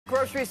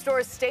Grocery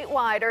stores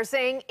statewide are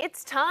saying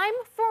it's time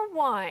for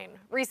wine.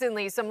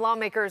 Recently, some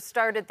lawmakers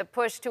started the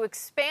push to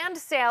expand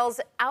sales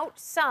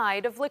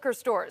outside of liquor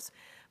stores.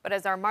 But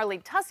as our Marley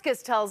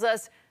Tuskus tells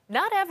us,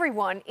 not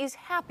everyone is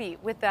happy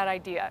with that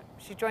idea.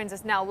 She joins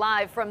us now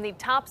live from the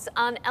Tops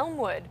on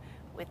Elmwood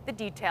with the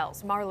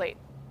details. Marley.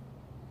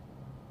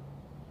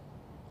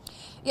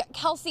 Yeah,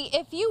 Kelsey,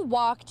 if you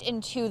walked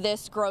into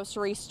this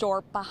grocery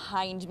store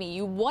behind me,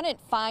 you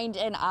wouldn't find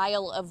an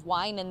aisle of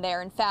wine in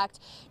there. In fact,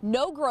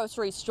 no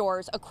grocery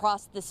stores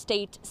across the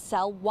state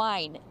sell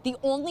wine. The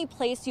only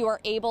place you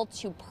are able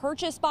to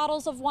purchase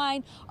bottles of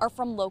wine are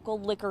from local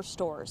liquor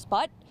stores.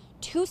 But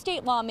two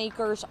state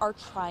lawmakers are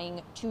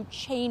trying to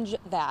change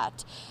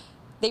that.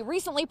 They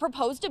recently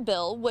proposed a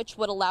bill which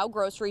would allow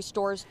grocery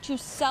stores to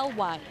sell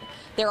wine.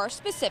 There are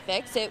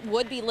specifics. It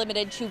would be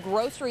limited to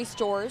grocery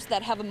stores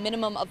that have a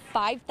minimum of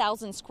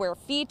 5,000 square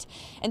feet,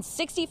 and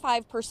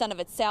 65% of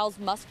its sales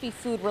must be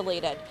food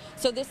related.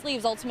 So this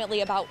leaves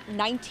ultimately about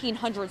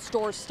 1,900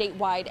 stores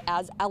statewide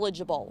as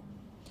eligible.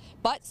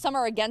 But some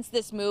are against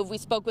this move. We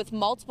spoke with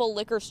multiple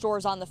liquor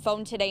stores on the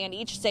phone today, and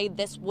each say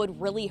this would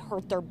really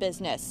hurt their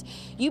business.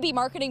 UB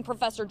marketing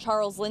professor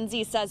Charles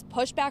Lindsay says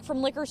pushback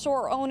from liquor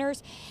store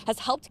owners has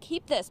helped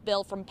keep this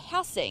bill from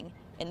passing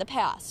in the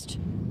past.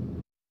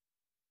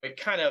 It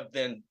kind of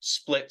then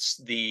splits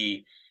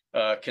the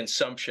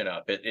consumption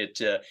up.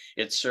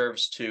 It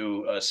serves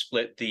to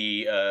split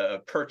the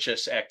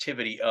purchase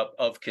activity up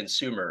of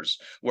consumers,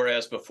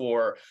 whereas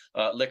before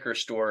liquor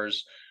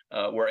stores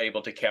were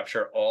able to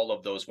capture all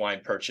of those wine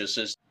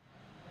purchases.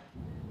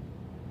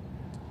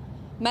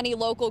 Many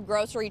local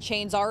grocery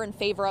chains are in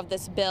favor of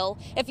this bill.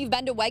 If you've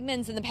been to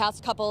Wegmans in the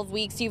past couple of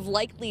weeks, you've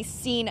likely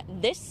seen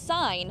this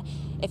sign.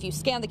 If you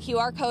scan the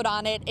QR code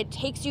on it, it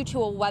takes you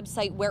to a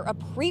website where a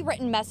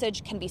pre-written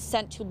message can be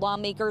sent to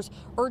lawmakers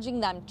urging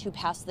them to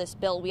pass this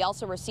bill. We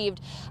also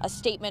received a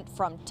statement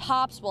from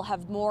Tops. We'll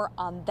have more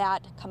on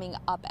that coming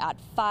up at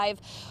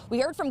 5. We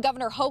heard from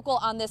Governor Hochul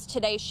on this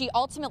today. She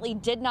ultimately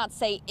did not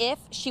say if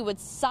she would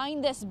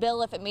sign this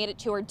bill if it made it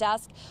to her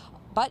desk,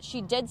 but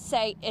she did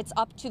say it's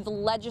up to the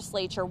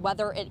legislature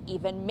whether it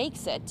even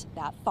makes it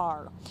that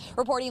far.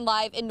 Reporting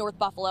live in North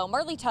Buffalo,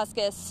 Marley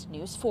Tuskus,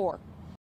 News 4.